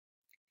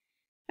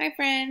Hi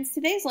friends,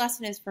 today's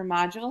lesson is for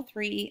Module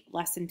 3,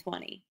 Lesson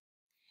 20.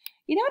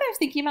 You know what I was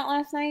thinking about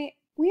last night?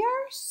 We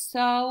are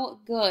so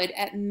good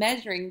at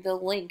measuring the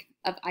length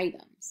of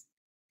items.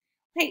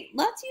 Hey,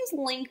 let's use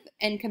length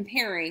and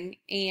comparing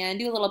and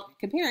do a little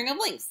comparing of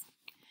lengths.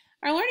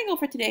 Our learning goal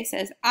for today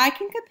says, I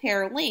can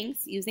compare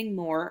lengths using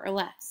more or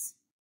less.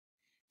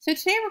 So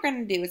today what we're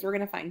going to do is we're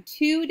going to find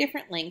two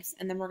different lengths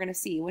and then we're going to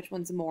see which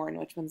one's more and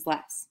which one's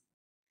less.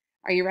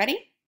 Are you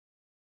ready?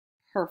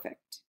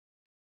 Perfect.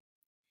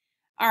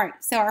 All right,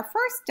 so our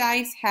first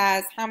dice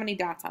has how many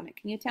dots on it?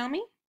 Can you tell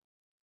me?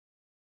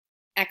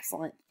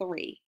 Excellent,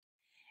 3.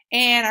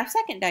 And our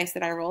second dice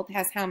that I rolled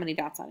has how many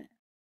dots on it?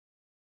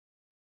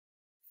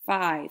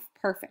 5,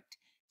 perfect.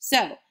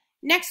 So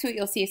next to it,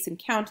 you'll see some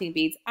counting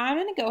beads. I'm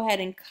going to go ahead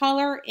and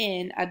color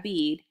in a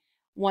bead,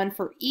 one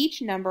for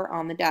each number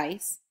on the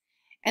dice,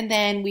 and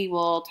then we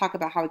will talk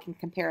about how we can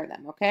compare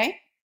them, okay?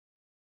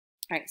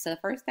 All right, so the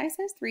first dice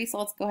has 3, so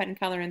let's go ahead and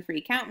color in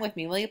 3. Count with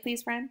me, will you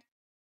please, friend?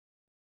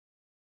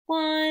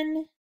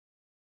 1,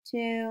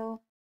 2,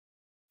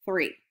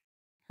 3.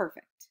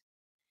 Perfect.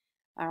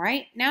 All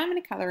right, now I'm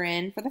going to color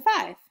in for the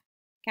 5.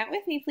 Count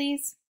with me,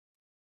 please.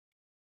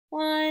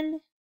 1,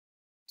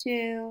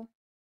 2,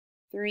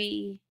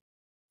 3,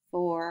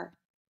 4,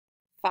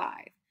 5.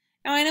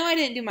 Now, I know I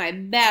didn't do my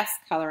best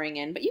coloring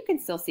in, but you can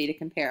still see to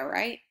compare,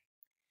 right?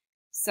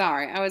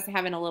 Sorry, I was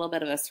having a little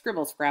bit of a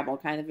scribble-scrabble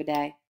kind of a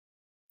day.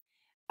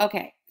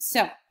 Okay,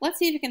 so let's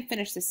see if we can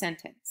finish the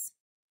sentence.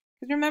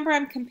 Because remember,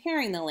 I'm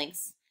comparing the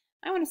lengths.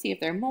 I want to see if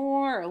they're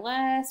more or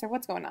less or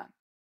what's going on.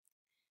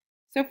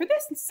 So for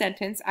this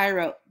sentence, I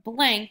wrote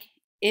blank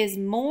is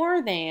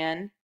more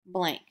than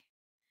blank.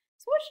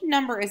 So which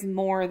number is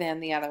more than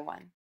the other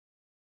one?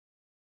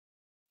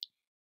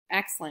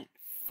 Excellent.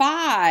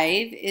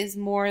 5 is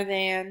more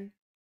than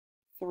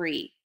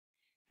 3.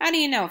 How do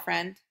you know,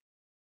 friend?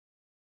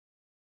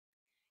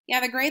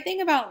 Yeah, the great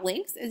thing about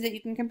lengths is that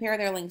you can compare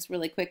their lengths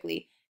really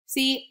quickly.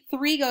 See,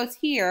 3 goes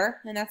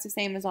here, and that's the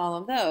same as all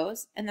of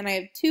those. And then I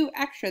have 2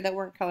 extra that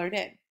weren't colored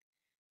in.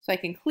 So I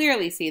can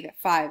clearly see that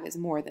 5 is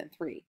more than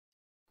 3.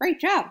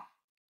 Great job.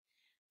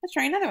 Let's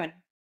try another one.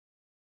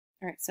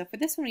 All right, so for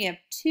this one, we have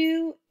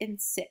 2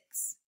 and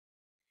 6.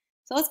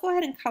 So let's go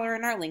ahead and color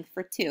in our length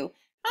for 2.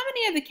 How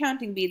many of the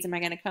counting beads am I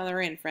going to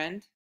color in,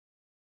 friend?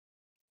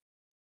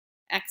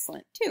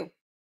 Excellent, 2.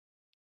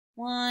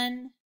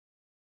 1,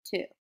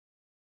 2.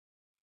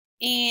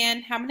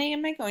 And how many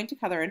am I going to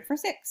color in for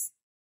 6?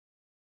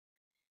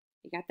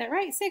 You got that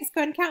right, 6.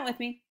 Go ahead and count with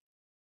me.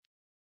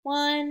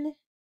 1,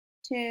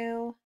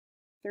 2,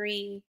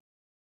 3,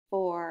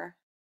 4,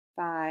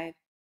 5,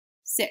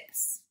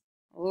 6.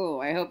 Oh,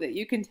 I hope that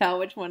you can tell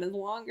which one is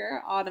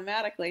longer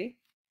automatically.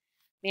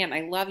 Man,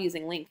 I love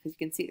using length because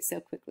you can see it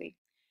so quickly.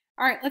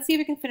 All right, let's see if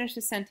we can finish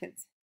the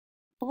sentence.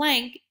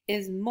 Blank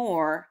is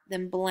more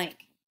than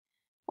blank.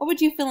 What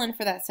would you fill in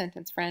for that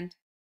sentence, friend?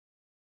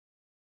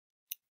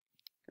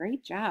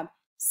 Great job.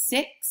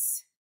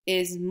 6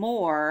 is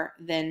more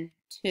than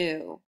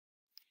 2.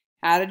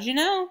 How did you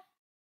know?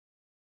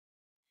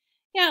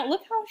 Yeah,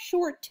 look how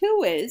short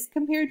 2 is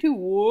compared to,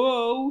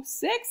 whoa,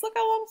 6. Look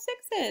how long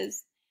 6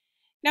 is.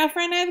 Now,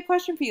 friend, I have a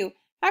question for you.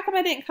 How come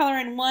I didn't color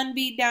in one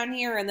bead down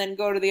here and then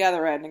go to the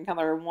other end and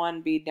color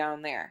one bead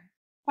down there?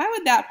 Why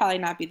would that probably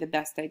not be the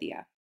best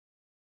idea?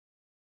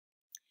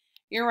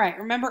 You're right.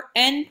 Remember,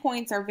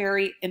 endpoints are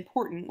very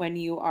important when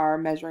you are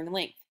measuring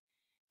length.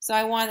 So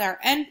I want our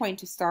endpoint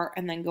to start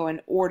and then go in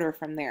order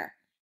from there.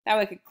 That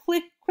way I could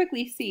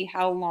quickly see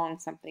how long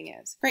something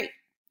is. Great.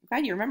 I'm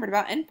glad you remembered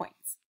about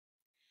endpoints.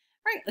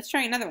 All right, let's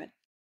try another one.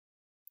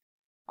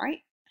 All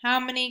right,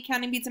 how many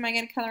counting beads am I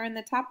going to color in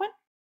the top one?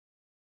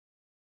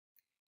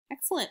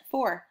 Excellent,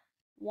 4.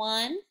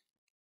 1,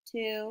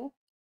 2,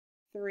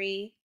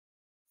 3,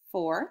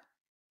 4.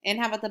 And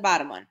how about the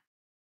bottom one?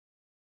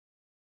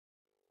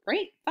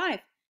 Great, 5.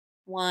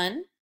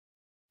 1,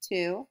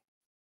 2,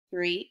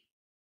 3,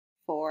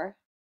 4,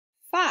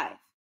 5.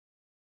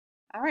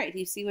 All right, do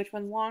you see which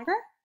one's longer?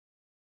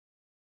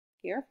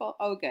 Careful.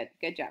 Oh, good.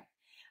 Good job.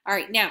 All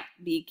right, now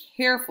be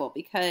careful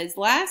because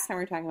last time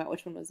we were talking about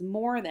which one was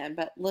more than,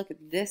 but look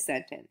at this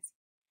sentence.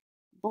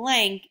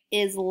 Blank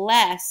is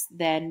less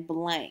than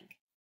blank.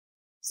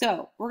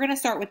 So we're going to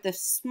start with the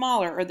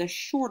smaller or the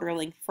shorter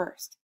length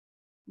first.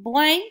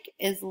 Blank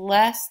is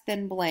less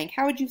than blank.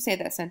 How would you say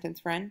that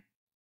sentence, friend?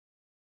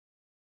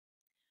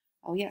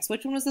 Oh, yes.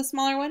 Which one was the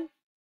smaller one?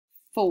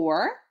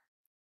 4.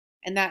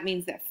 And that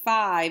means that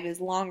 5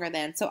 is longer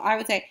than. So I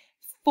would say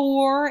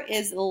 4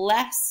 is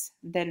less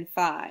than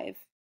 5.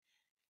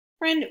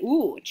 Friend,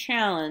 ooh,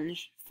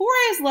 challenge. 4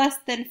 is less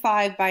than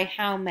 5 by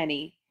how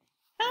many?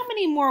 How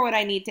many more would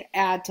I need to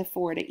add to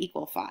 4 to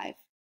equal 5?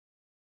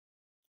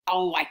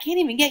 Oh, I can't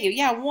even get you.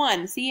 Yeah,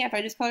 1. See, if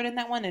I just colored in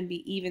that one, it'd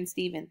be even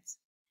Stevens.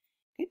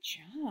 Good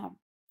job. All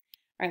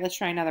right, let's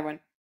try another one.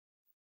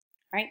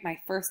 All right, my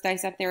first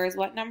dice up there is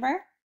what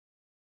number?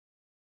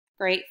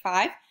 Great,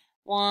 5.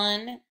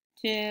 1,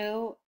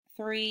 2,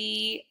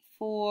 3,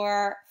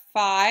 4,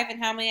 5.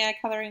 And how many am I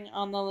coloring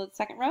on the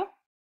second row?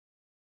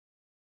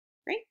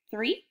 Great,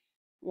 3.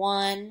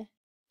 1,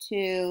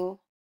 2,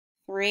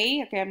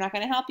 3. Okay, I'm not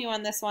going to help you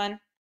on this one.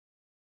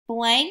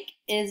 Blank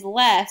is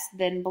less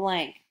than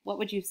blank. What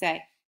would you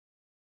say?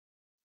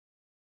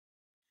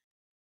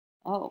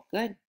 Oh,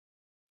 good.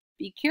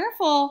 Be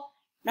careful.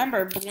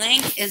 Remember,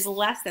 blank is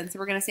less than, so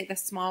we're going to say the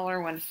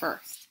smaller one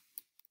first.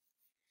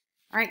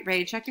 All right,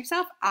 ready to check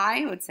yourself?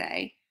 I would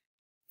say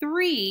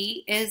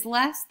 3 is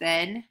less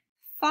than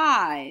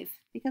 5.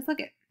 Because look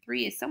at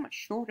 3 is so much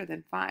shorter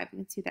than 5. You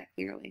can see that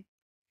clearly.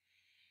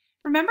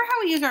 Remember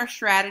how we use our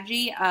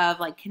strategy of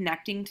like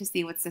connecting to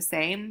see what's the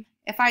same?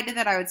 If I did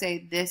that, I would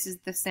say this is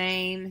the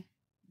same,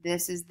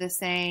 this is the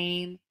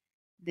same,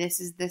 this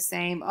is the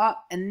same. Oh,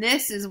 and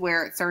this is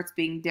where it starts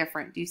being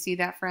different. Do you see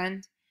that,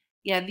 friend?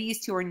 Yeah, these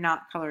two are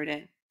not colored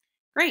in.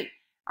 Great.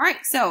 All right,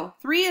 so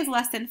 3 is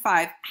less than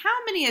 5.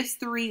 How many is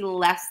 3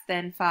 less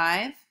than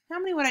 5? How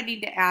many would I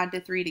need to add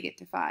to 3 to get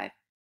to 5?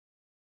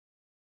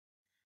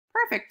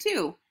 Perfect,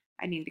 2.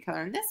 I need to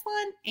color in this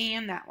one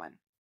and that one.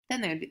 Then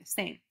they would be the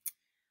same.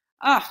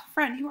 Oh,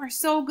 friend, you are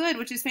so good,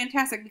 which is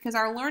fantastic because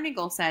our learning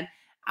goal said,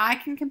 I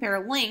can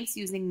compare lengths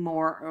using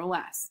more or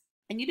less.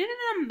 And you did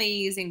an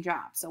amazing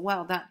job, so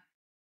well done.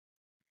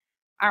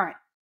 All right.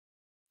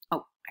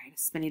 Oh, I have a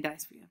spinny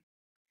dice for you.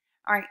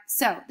 All right,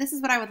 so this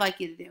is what I would like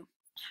you to do.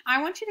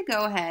 I want you to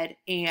go ahead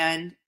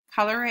and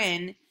color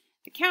in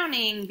the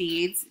counting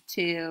beads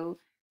to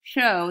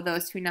show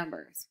those two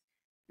numbers.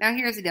 Now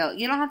here's the deal.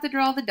 You don't have to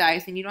draw the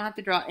dice and you don't have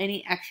to draw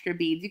any extra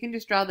beads. You can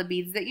just draw the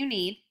beads that you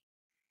need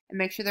and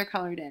make sure they're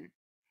colored in.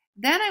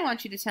 Then I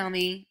want you to tell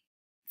me,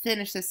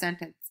 finish the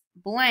sentence.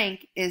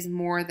 Blank is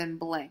more than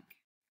blank.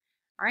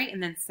 All right,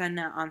 and then send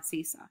that on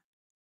Seesaw. All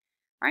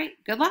right,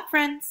 good luck,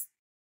 friends.